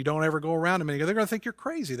with you when you don't ever go around them anymore, they're going to think you're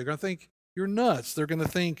crazy. They're going to think you're nuts. They're going to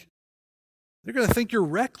think you're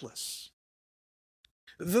reckless.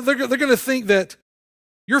 They're going to think that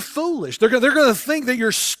you're foolish. They're going to think that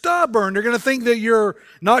you're stubborn. They're going to think that you're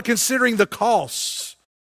not considering the costs.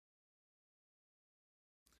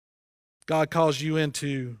 God calls you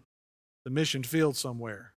into the mission field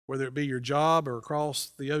somewhere, whether it be your job or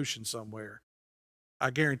across the ocean somewhere. I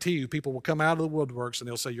guarantee you people will come out of the woodworks and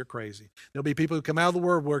they'll say, you're crazy. There'll be people who come out of the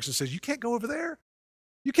woodworks and says, you can't go over there.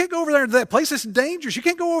 You can't go over there to that place. It's dangerous. You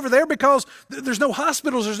can't go over there because there's no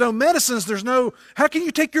hospitals, there's no medicines, how can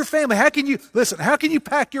you take your family? How can you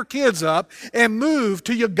pack your kids up and move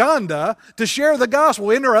to Uganda to share the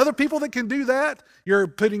gospel? Isn't there other people that can do that? You're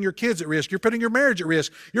putting your kids at risk. You're putting your marriage at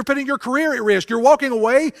risk. You're putting your career at risk. You're walking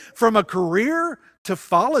away from a career to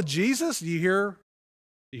follow Jesus. Do you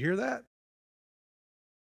hear that?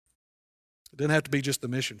 It doesn't have to be just the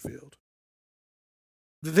mission field.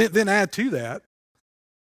 Then add to that,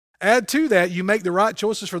 you make the right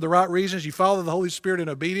choices for the right reasons, you follow the Holy Spirit in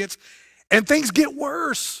obedience, and things get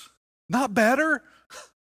worse, not better.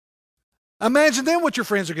 Imagine then what your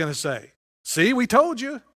friends are going to say. See, we told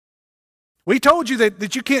you. We told you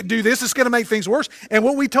that you can't do this. It's going to make things worse. And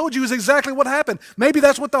what we told you is exactly what happened. Maybe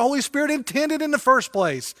that's what the Holy Spirit intended in the first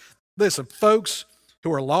place. Listen, folks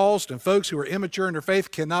who are lost and folks who are immature in their faith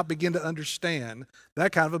cannot begin to understand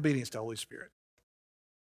that kind of obedience to the Holy Spirit.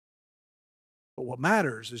 But what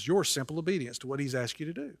matters is your simple obedience to what He's asked you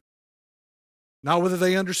to do. Not whether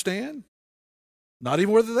they understand, not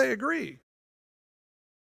even whether they agree.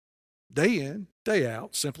 Day in, day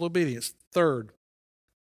out, simple obedience. Third,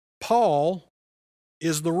 Paul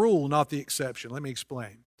is the rule, not the exception. Let me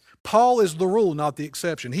explain. Paul is the rule, not the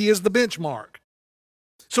exception. He is the benchmark.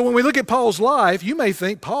 So when we look at Paul's life, you may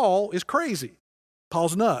think Paul is crazy.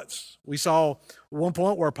 Paul's nuts. We saw one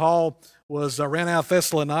point where Paul ran out of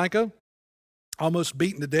Thessalonica, almost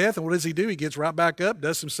beaten to death. And what does he do? He gets right back up,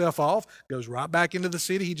 dusts himself off, goes right back into the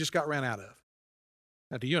city he just got ran out of.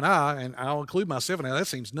 Now to you and I'll include myself in that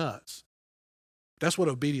seems nuts. That's what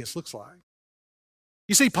obedience looks like.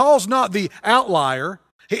 You see, Paul's not the outlier.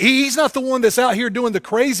 He's not the one that's out here doing the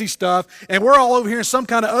crazy stuff, and we're all over here in some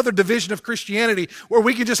kind of other division of Christianity where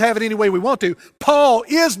we can just have it any way we want to. Paul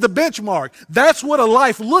is the benchmark. That's what a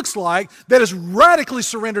life looks like that is radically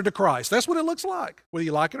surrendered to Christ. That's what it looks like, whether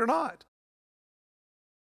you like it or not.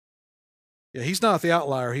 Yeah, he's not the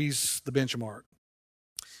outlier. He's the benchmark.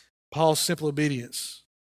 Paul's simple obedience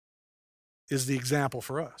is the example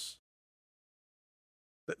for us.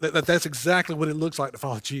 That's exactly what it looks like to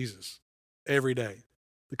follow Jesus every day.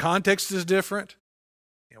 The context is different.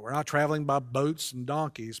 We're not traveling by boats and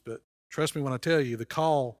donkeys, but trust me when I tell you, the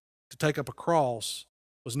call to take up a cross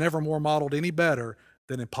was never more modeled any better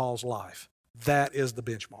than in Paul's life. That is the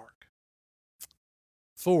benchmark.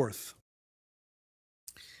 Fourth,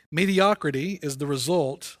 mediocrity is the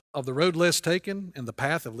result of the road less taken and the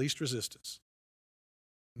path of least resistance.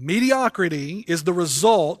 Mediocrity is the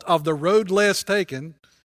result of the road less taken,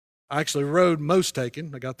 actually road most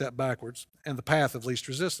taken, I got that backwards, and the path of least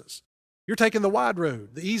resistance. You're taking the wide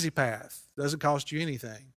road, the easy path. Doesn't cost you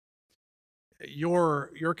anything.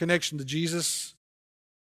 Your connection to Jesus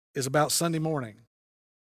is about Sunday morning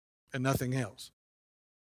and nothing else.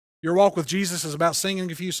 Your walk with Jesus is about singing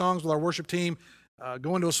a few songs with our worship team,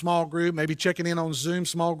 going to a small group, maybe checking in on Zoom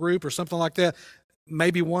small group or something like that,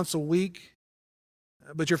 maybe once a week.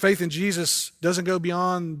 But your faith in Jesus doesn't go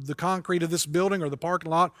beyond the concrete of this building or the parking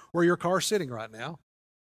lot where your car's sitting right now.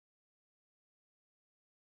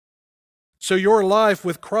 So your life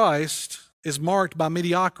with Christ is marked by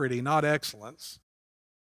mediocrity, not excellence.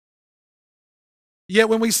 Yet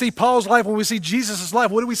when we see Paul's life, when we see Jesus' life,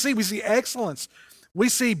 what do we see? We see excellence. We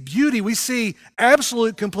see beauty. We see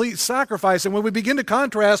absolute, complete sacrifice. And when we begin to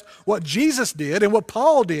contrast what Jesus did and what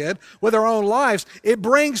Paul did with our own lives, it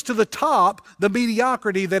brings to the top the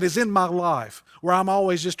mediocrity that is in my life, where I'm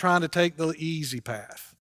always just trying to take the easy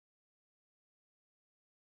path.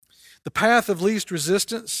 The path of least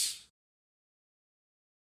resistance,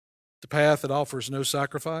 the path that offers no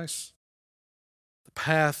sacrifice, the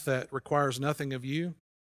path that requires nothing of you.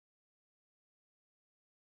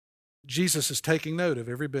 Jesus is taking note of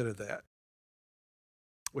every bit of that.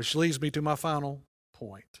 Which leads me to my final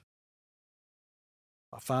point.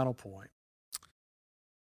 My final point.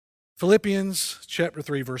 Philippians chapter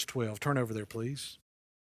 3, verse 12. Turn over there, please.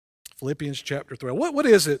 Philippians chapter 3. What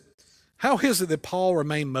is it? How is it that Paul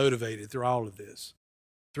remained motivated through all of this?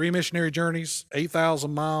 3 missionary journeys,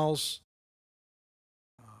 8,000 miles,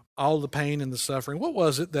 all the pain and the suffering. What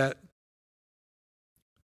was it that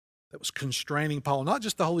was constraining Paul? Not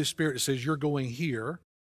just the Holy Spirit that says, you're going here.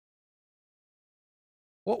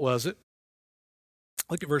 What was it?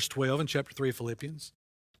 Look at verse 12 in chapter 3 of Philippians.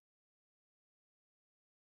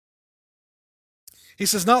 He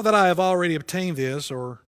says, not that I have already obtained this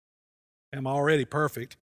or am already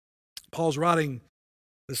perfect. Paul's writing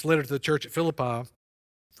this letter to the church at Philippi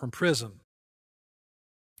from prison.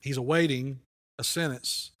 He's awaiting a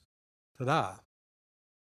sentence to die.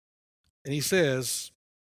 And he says,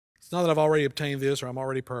 it's not that I've already obtained this or I'm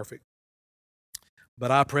already perfect,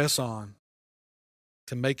 but I press on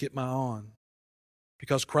to make it my own,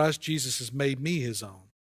 because Christ Jesus has made me his own.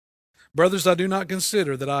 Brothers, I do not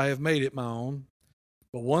consider that I have made it my own,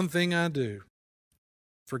 but one thing I do,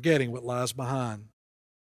 forgetting what lies behind,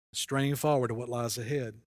 straining forward to what lies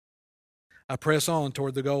ahead. I press on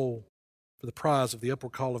toward the goal for the prize of the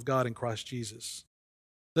upward call of God in Christ Jesus.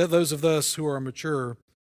 Let those of us who are mature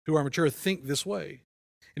think this way.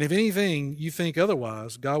 And if anything you think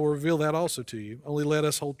otherwise, God will reveal that also to you. Only let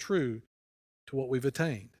us hold true to what we've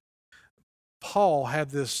attained. Paul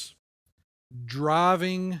had this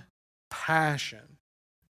driving passion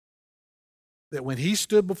that when he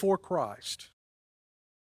stood before Christ,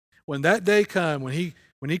 when that day came, when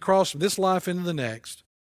he crossed from this life into the next,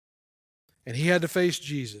 and he had to face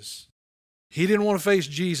Jesus, he didn't want to face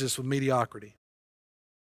Jesus with mediocrity.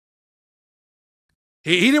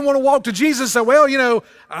 He didn't want to walk to Jesus and say, well,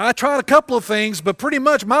 I tried a couple of things, but pretty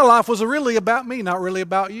much my life was really about me, not really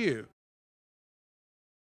about you.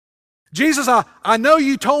 Jesus, I know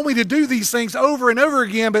you told me to do these things over and over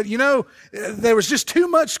again, but there was just too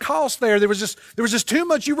much cost there. There was just too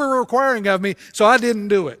much you were requiring of me, so I didn't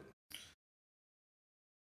do it.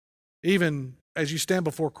 Even as you stand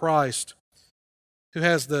before Christ, who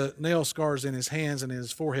has the nail scars in his hands and in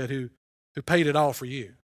his forehead, who paid it all for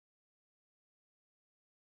you.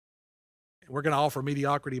 We're going to offer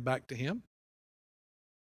mediocrity back to him.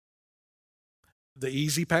 The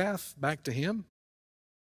easy path back to him.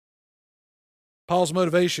 Paul's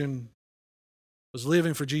motivation was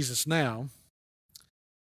living for Jesus now,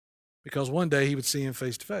 because one day he would see him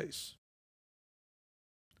face to face.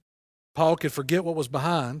 Paul could forget what was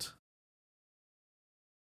behind,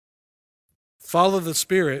 follow the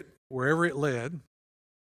Spirit wherever it led,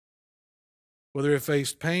 whether it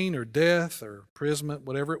faced pain or death or imprisonment,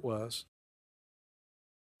 whatever it was.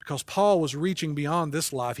 Because Paul was reaching beyond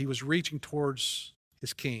this life, he was reaching towards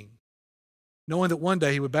his King, knowing that one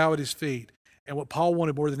day he would bow at his feet. And what Paul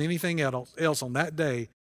wanted more than anything else on that day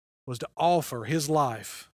was to offer his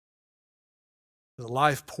life, the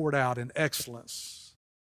life poured out in excellence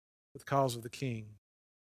for the cause of the King.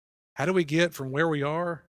 How do we get from where we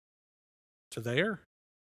are to there?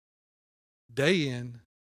 Day in,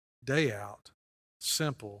 day out,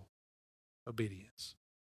 simple obedience.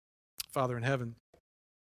 Father in heaven,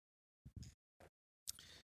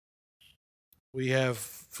 we have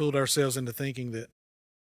fooled ourselves into thinking that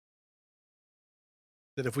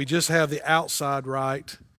if we just have the outside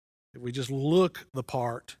right, if we just look the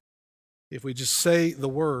part, if we just say the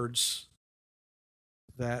words,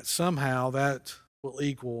 that somehow that will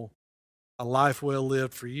equal a life well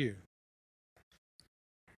lived for you.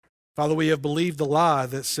 Father, we have believed the lie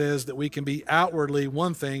that says that we can be outwardly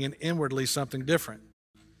one thing and inwardly something different.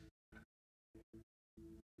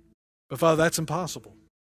 But Father, that's impossible.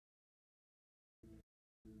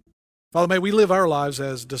 Father, may we live our lives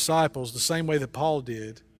as disciples the same way that Paul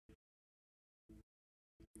did,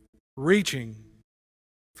 reaching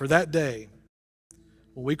for that day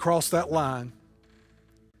when we cross that line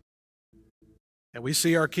and we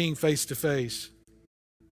see our King face to face,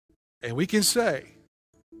 and we can say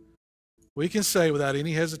without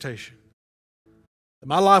any hesitation that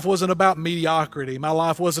my life wasn't about mediocrity. My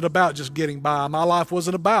life wasn't about just getting by. My life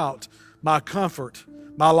wasn't about my comfort.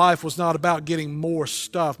 My life was not about getting more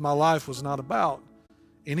stuff. My life was not about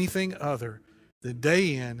anything other than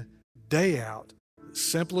day in, day out,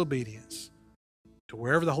 simple obedience to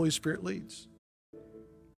wherever the Holy Spirit leads.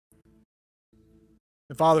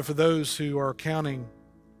 And Father, for those who are counting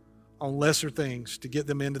on lesser things to get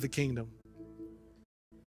them into the kingdom,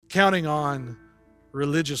 counting on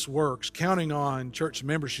religious works, counting on church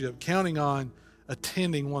membership, counting on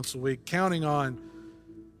attending once a week, counting on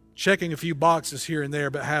checking a few boxes here and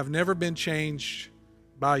there, but have never been changed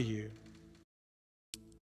by you.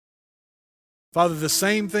 Father, the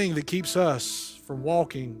same thing that keeps us from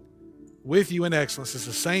walking with you in excellence is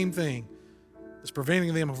the same thing that's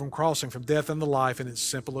preventing them from crossing from death unto life, and it's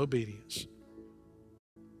simple obedience.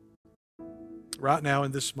 Right now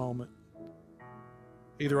in this moment,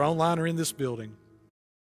 either online or in this building,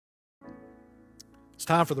 it's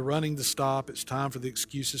time for the running to stop. It's time for the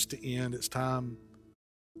excuses to end. It's time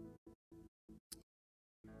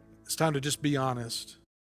to just be honest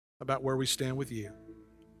about where we stand with you.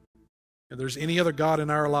 If there's any other God in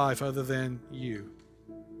our life other than you,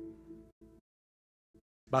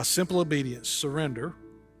 by simple obedience, surrender,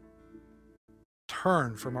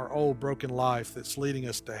 turn from our old broken life that's leading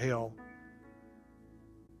us to hell,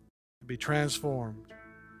 and be transformed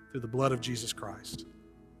through the blood of Jesus Christ.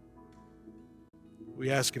 We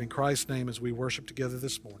ask it in Christ's name as we worship together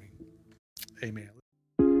this morning. Amen.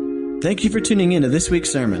 Thank you for tuning in to this week's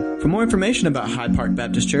sermon. For more information about Hyde Park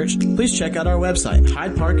Baptist Church, please check out our website,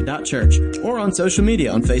 hydepark.church, or on social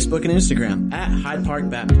media on Facebook and Instagram at Hyde Park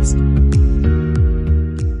Baptist.